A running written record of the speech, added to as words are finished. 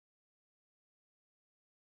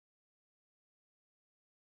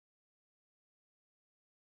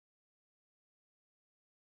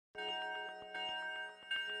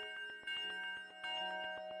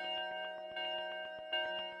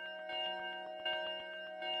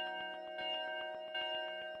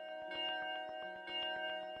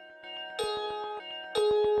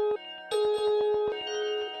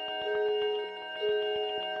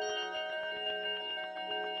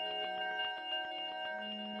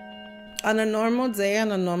On a normal day,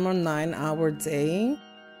 on a normal 9-hour day,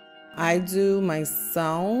 I do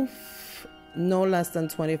myself no less than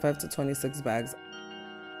 25 to 26 bags.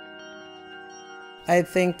 I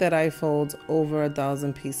think that I fold over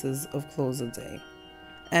 1,000 pieces of clothes a day.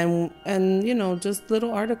 And you know, just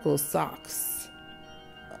little articles, socks,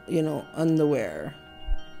 you know, underwear.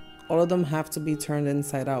 All of them have to be turned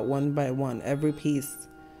inside out one by one. Every piece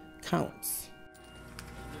counts.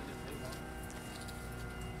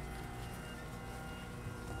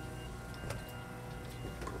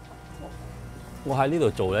 我喺呢度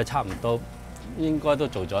做咧，差唔多應該都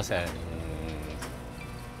做咗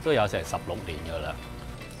都有成16年㗎啦。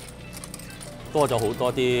多咗好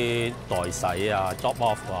多啲代洗啊、drop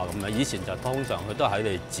off 啊咁樣。以前就通常佢都係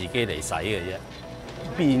你自己嚟洗嘅啫，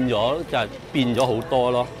變咗就係變咗好多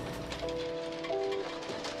咯。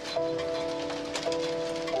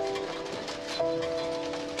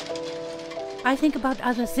I think about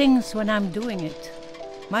other things when I'm doing it.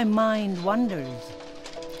 My mind wanders.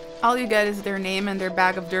 All you get is their name and their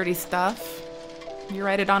bag of dirty stuff. You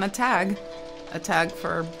write it on a tag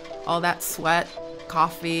for all that sweat,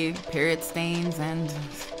 coffee, period stains, and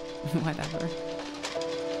whatever.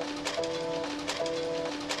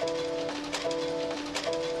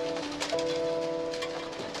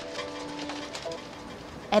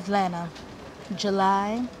 Atlanta,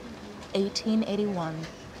 July 1881.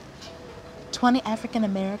 20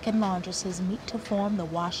 African-American laundresses meet to form the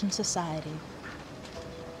Washing Society.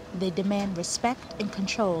 They demand respect and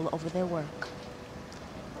control over their work.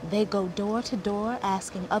 They go door to door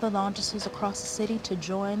asking other laundresses across the city to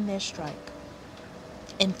join their strike.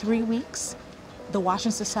 In 3 weeks, the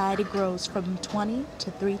Washing Society grows from 20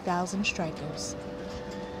 to 3,000 strikers.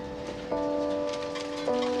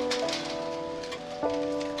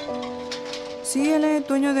 Sí, él es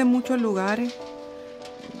dueño de muchos lugares.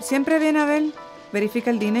 Siempre viene a ver, verifica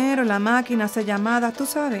el dinero, la máquina, hace llamadas, tú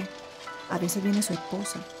sabes. A veces viene su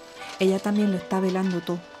esposa. Ella también lo está velando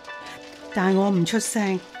todo. Pero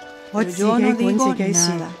yo no digo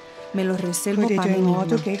nada. Me lo reservo para mí misma.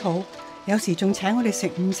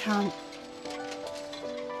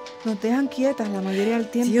 Nos dejan quietas la mayoría del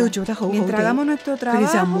tiempo. Mientras hagamos nuestro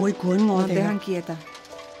trabajo, nos dejan quietas.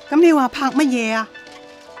 咁你話拍乜嘢啊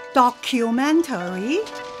？Documentary？